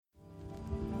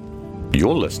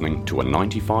You're listening to a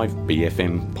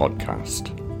 95BFM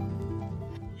podcast.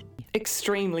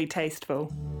 Extremely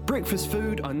tasteful. Breakfast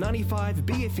food on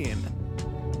 95BFM.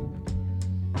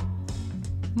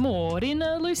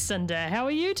 Morena, Lucinda, how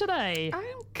are you today?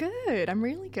 I'm good. I'm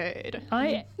really good.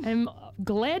 I am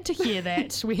glad to hear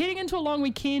that. We're heading into a long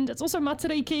weekend. It's also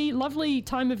Matariki, lovely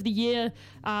time of the year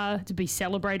to be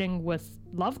celebrating with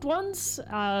loved ones,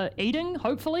 eating,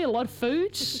 hopefully, a lot of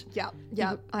food. Yeah.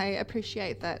 I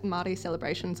appreciate that Māori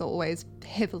celebrations are always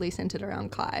heavily centred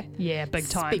around kai. Yeah, big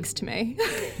time. Speaks to me.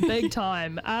 Big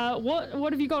time.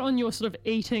 What have you got on your sort of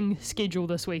eating schedule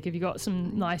this week? Have you got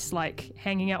some nice, like,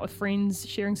 hanging out with friends,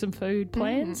 sharing some food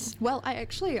plans? Well,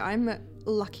 I'm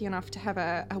lucky enough to have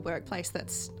a workplace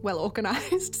that's well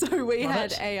organised. So we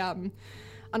had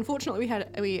unfortunately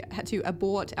we had to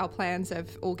abort our plans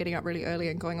of all getting up really early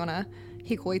and going on a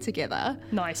hikoi together.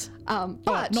 Nice.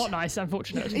 But not nice,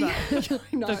 unfortunately. But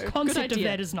no, the concept of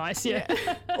that is nice, yeah.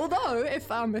 Although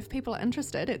if people are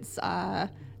interested, it's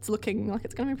looking like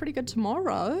it's going to be pretty good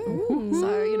tomorrow. Ooh.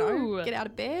 So, get out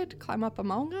of bed, climb up a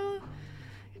maunga,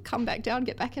 come back down,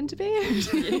 get back into bed.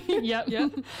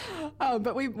 Yep.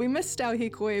 But we missed our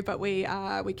hikoi, but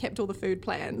we kept all the food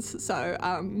plans.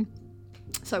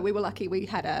 So we were lucky. We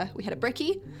had a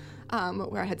brekkie,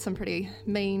 where I had some pretty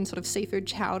mean sort of seafood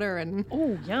chowder and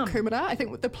kumara. I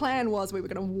think the plan was we were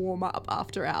going to warm up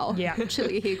after our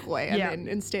chili hikoi, and then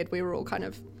instead we were all kind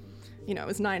of, it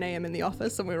was 9 a.m. in the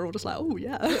office, and we were all just like, oh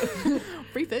yeah,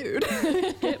 free food.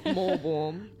 Get more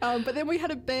warm. But then we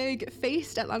had a big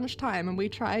feast at lunchtime, and we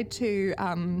tried to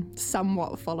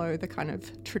somewhat follow the kind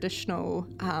of traditional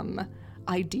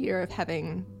idea of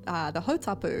having the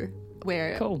hotapu,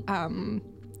 where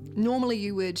normally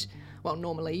you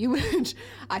would,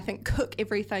 I think, cook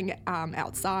everything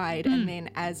outside, and then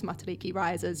as Matariki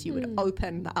rises, you would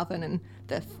open the oven, and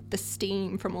the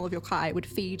steam from all of your kai would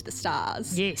feed the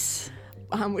stars. Yes.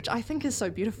 Which I think is so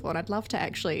beautiful, and I'd love to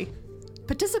actually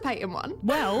participate in one.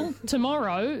 Well,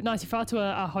 tomorrow, Ngāti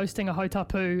Whātua are hosting a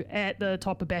hotapu at the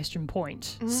top of Bastion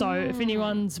Point. So if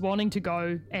anyone's wanting to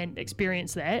go and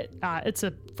experience that, it's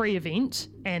a free event,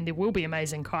 and there will be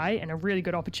amazing kai and a really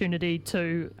good opportunity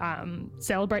to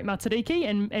celebrate Matariki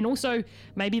and also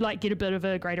maybe like get a bit of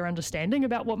a greater understanding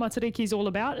about what Matariki is all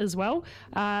about as well.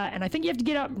 And I think you have to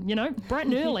get up, bright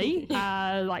and early,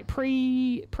 like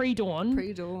pre-dawn.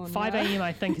 Pre-dawn, 5 a.m.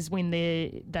 I think is when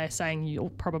they're saying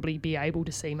you'll probably be able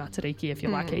to see Matariki if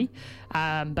you're lucky.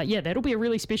 But yeah, that'll be a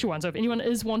really special one. So if anyone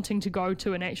is wanting to go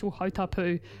to an actual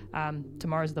hotapu,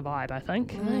 tomorrow's the vibe, I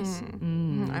think. Nice.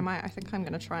 I think I'm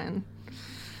going to try and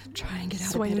get out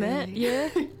Swing of that,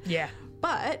 bed. Yeah.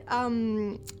 But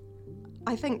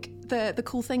I think the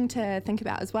cool thing to think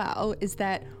about as well is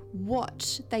that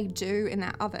what they do in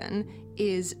that oven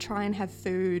is try and have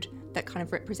food that kind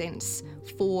of represents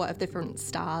 4 of the different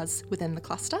stars within the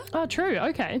cluster. Oh, true.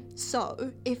 Okay.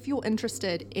 So if you're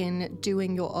interested in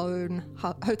doing your own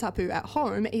hotapu at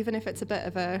home, even if it's a bit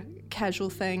of a casual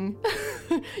thing,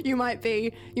 you might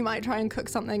try and cook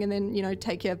something and then,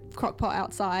 take your crock pot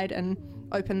outside and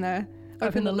open the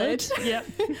lid. Yep.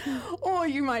 Or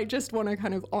you might just want to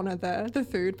kind of honour the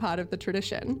food part of the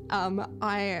tradition.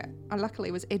 I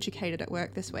luckily was educated at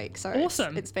work this week, so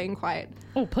awesome. It's been quite...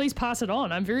 Oh, please pass it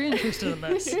on. I'm very interested in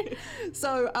this.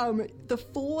 So the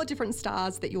 4 different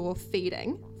stars that you're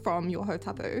feeding from your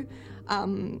hotapu,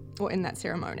 or in that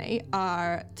ceremony,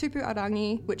 are tupu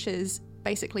arangi, which is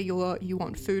basically you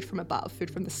want food from above, food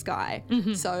from the sky.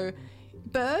 Mm-hmm. So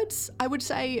birds, I would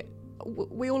say...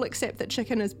 We all accept that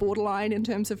chicken is borderline in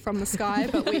terms of from the sky,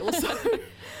 but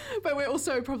we're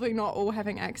also probably not all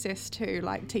having access to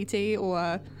like titi or,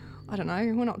 I don't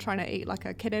know, we're not trying to eat like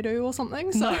a kereru or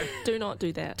something. So no, do not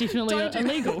do that. Definitely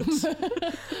illegal.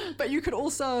 But you could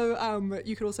also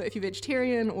if you're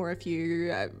vegetarian or if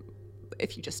you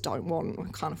just don't want or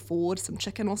can't afford some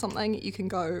chicken or something, you can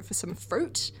go for some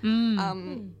fruit.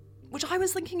 Which I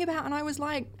was thinking about, and I was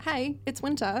like, hey, it's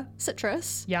winter,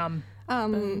 citrus. Yum.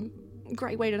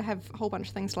 Great way to have a whole bunch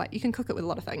of things. Like you can cook it with a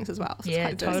lot of things as well. So yeah,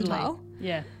 it's quite totally. versatile.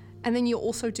 Yeah. And then you're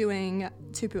also doing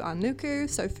tupu anuku,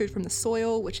 so food from the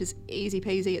soil, which is easy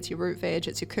peasy. It's your root veg,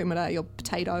 it's your kumara, your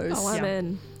potatoes. Oh, I'm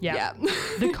in. Yeah.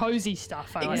 The cozy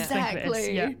stuff. I like to think of it.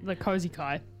 It's, the cozy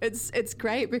kai. It's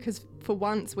great because for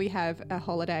once we have a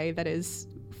holiday that is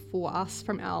for us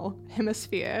from our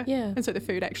hemisphere. Yeah. And so the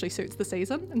food actually suits the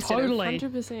season. Totally.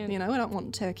 100%. I don't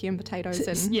want turkey and potatoes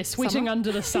in sweating summer.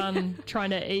 under the sun,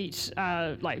 trying to eat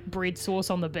like bread sauce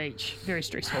on the beach. Very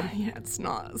stressful. Yeah, it's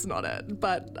not it.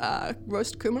 But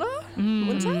roast kumara,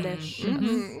 winter. Dish.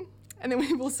 Mm-hmm. And then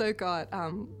we've also got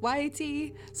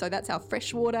waiti, so that's our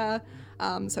freshwater,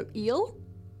 so eel,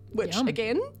 which Yum.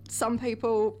 again, some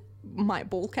people might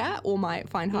balk at or might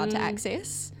find hard to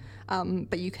access.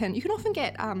 But you can often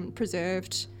get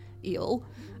preserved eel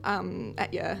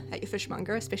at your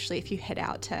fishmonger, especially if you head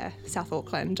out to South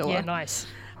Auckland. Or, Yeah, nice.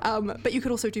 But you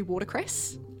could also do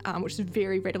watercress, which is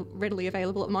very readily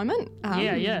available at the moment.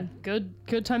 Yeah.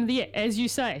 Good time of the year. As you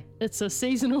say, it's a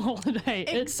seasonal holiday.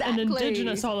 It's an Exactly.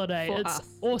 Indigenous holiday. For It's us.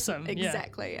 awesome.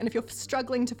 Exactly. And if you're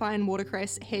struggling to find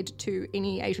watercress, head to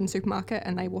any Asian supermarket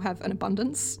and they will have an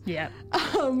abundance. Yeah.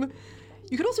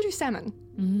 You could also do salmon,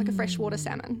 like a freshwater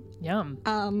salmon, Yum.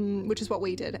 which is what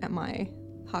we did at my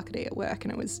hakari at work,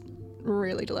 and it was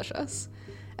really delicious.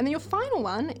 And then your final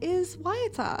one is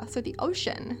waiata, so the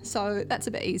ocean. So that's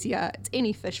a bit easier. It's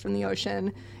any fish from the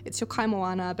ocean. It's your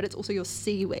kaimoana, but it's also your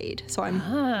seaweed. So I'm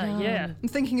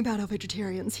thinking about our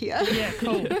vegetarians here. Yeah,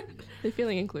 cool. They're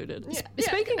feeling included.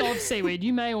 Speaking of seaweed,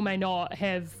 you may or may not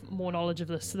have more knowledge of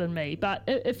this than me, but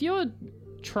if you're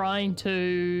trying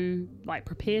to like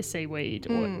prepare seaweed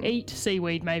or eat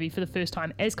seaweed maybe for the first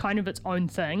time as kind of its own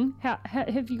thing,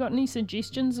 have you got any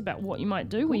suggestions about what you might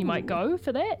do, where you might go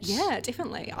for that? Yeah,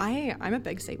 definitely. I'm a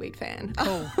big seaweed fan.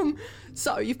 Cool.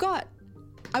 So you've got,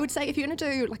 I would say if you're going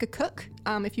to do like a cook,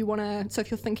 if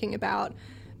you're thinking about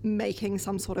making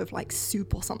some sort of like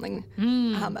soup or something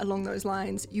along those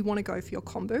lines, you want to go for your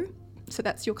kombu. So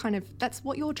that's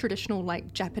what your traditional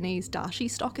like Japanese dashi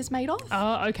stock is made of.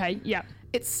 Oh, okay. Yeah.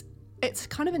 It's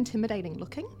kind of intimidating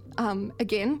looking.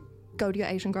 Again, go to your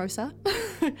Asian grocer.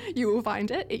 You will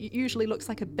find it. It usually looks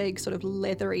like a big sort of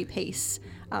leathery piece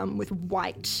with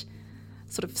white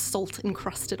sort of salt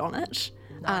encrusted on it.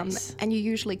 Nice. And you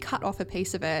usually cut off a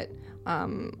piece of it.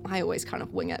 I always kind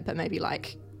of wing it, but maybe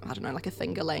like, I don't know, like a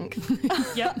finger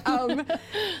length. Yep.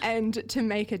 And to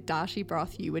make a dashi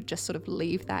broth, you would just sort of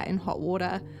leave that in hot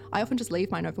water. I often just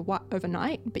leave mine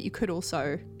overnight, but you could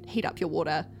also heat up your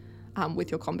water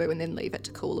with your kombu and then leave it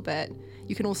to cool a bit.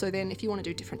 You can also then, if you want to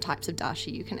do different types of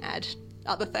dashi, you can add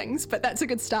other things, but that's a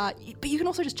good start. But you can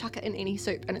also just chuck it in any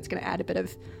soup and it's going to add a bit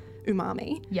of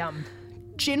umami. Yum.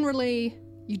 Generally,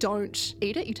 you don't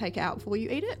eat it, you take it out before you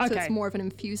eat it. So Okay. it's more of an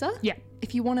infuser. Yeah.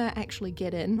 If you want to actually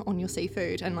get in on your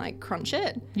seafood and like crunch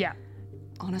it, Yeah.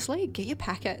 honestly, get your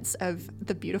packets of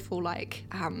the beautiful like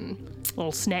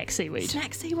Little snack seaweed.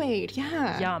 snack seaweed.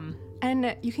 Yeah. Yum.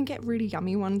 And you can get really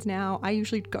yummy ones now. I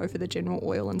usually go for the general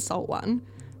oil and salt one.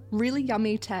 Really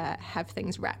yummy to have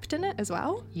things wrapped in it as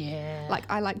well. Yeah. Like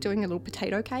I like doing a little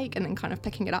potato cake and then kind of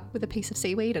picking it up with a piece of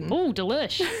seaweed and Oh,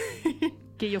 delish.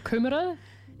 Get your kumara,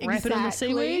 wrap it in the Exactly.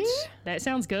 seaweed. That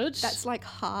sounds good. that's like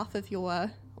half of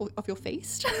your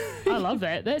feast. I love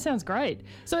that. That sounds great.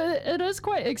 So it is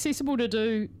quite accessible to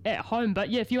do at home. But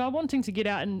yeah, if you are wanting to get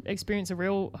out and experience a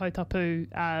real hautapu,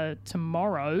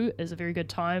 tomorrow is a very good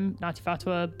time. Ngāti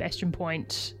Whātua, Bastion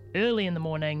Point, early in the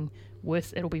morning.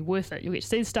 It'll be worth it. You'll get to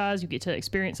see the stars, you get to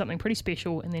experience something pretty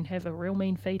special, and then have a real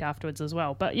mean feed afterwards as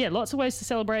well. But yeah, lots of ways to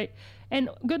celebrate, and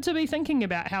good to be thinking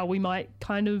about how we might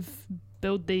kind of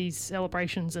build these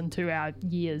celebrations into our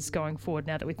years going forward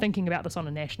now that we're thinking about this on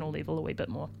a national level a wee bit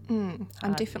more. I'm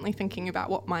definitely thinking about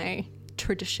what my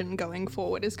tradition going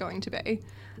forward is going to be.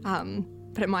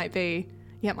 But it might be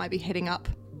heading up,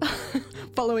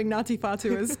 following Ngāti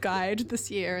Whātua's guide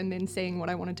this year and then seeing what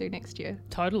I want to do next year.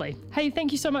 Totally. Hey,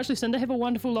 thank you so much, Lucinda. Have a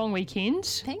wonderful long weekend.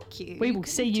 Thank you. We will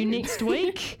see you next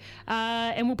week.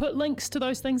 And we'll put links to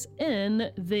those things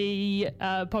in the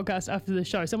podcast after the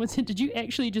show. Someone said, did you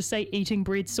actually just say eating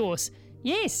bread sauce?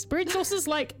 Yes, bread sauce is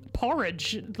like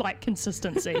porridge, like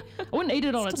consistency. I wouldn't eat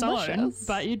it on its own, delicious.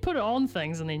 but you'd put it on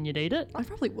things and then you'd eat it. I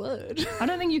probably would. I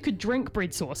don't think you could drink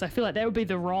bread sauce. I feel like that would be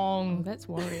the wrong That's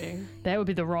worrying. way to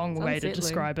unsettling.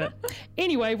 describe it.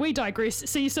 Anyway, we digress.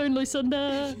 See you soon,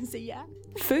 Lucinda. See ya.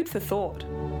 Food for thought.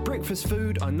 Breakfast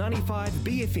food on 95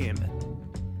 BFM.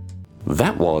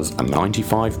 That was a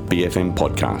 95BFM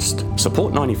podcast.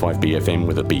 Support 95BFM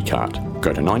with a B card.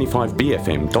 Go to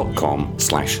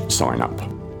 95bfm.com/sign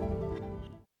up.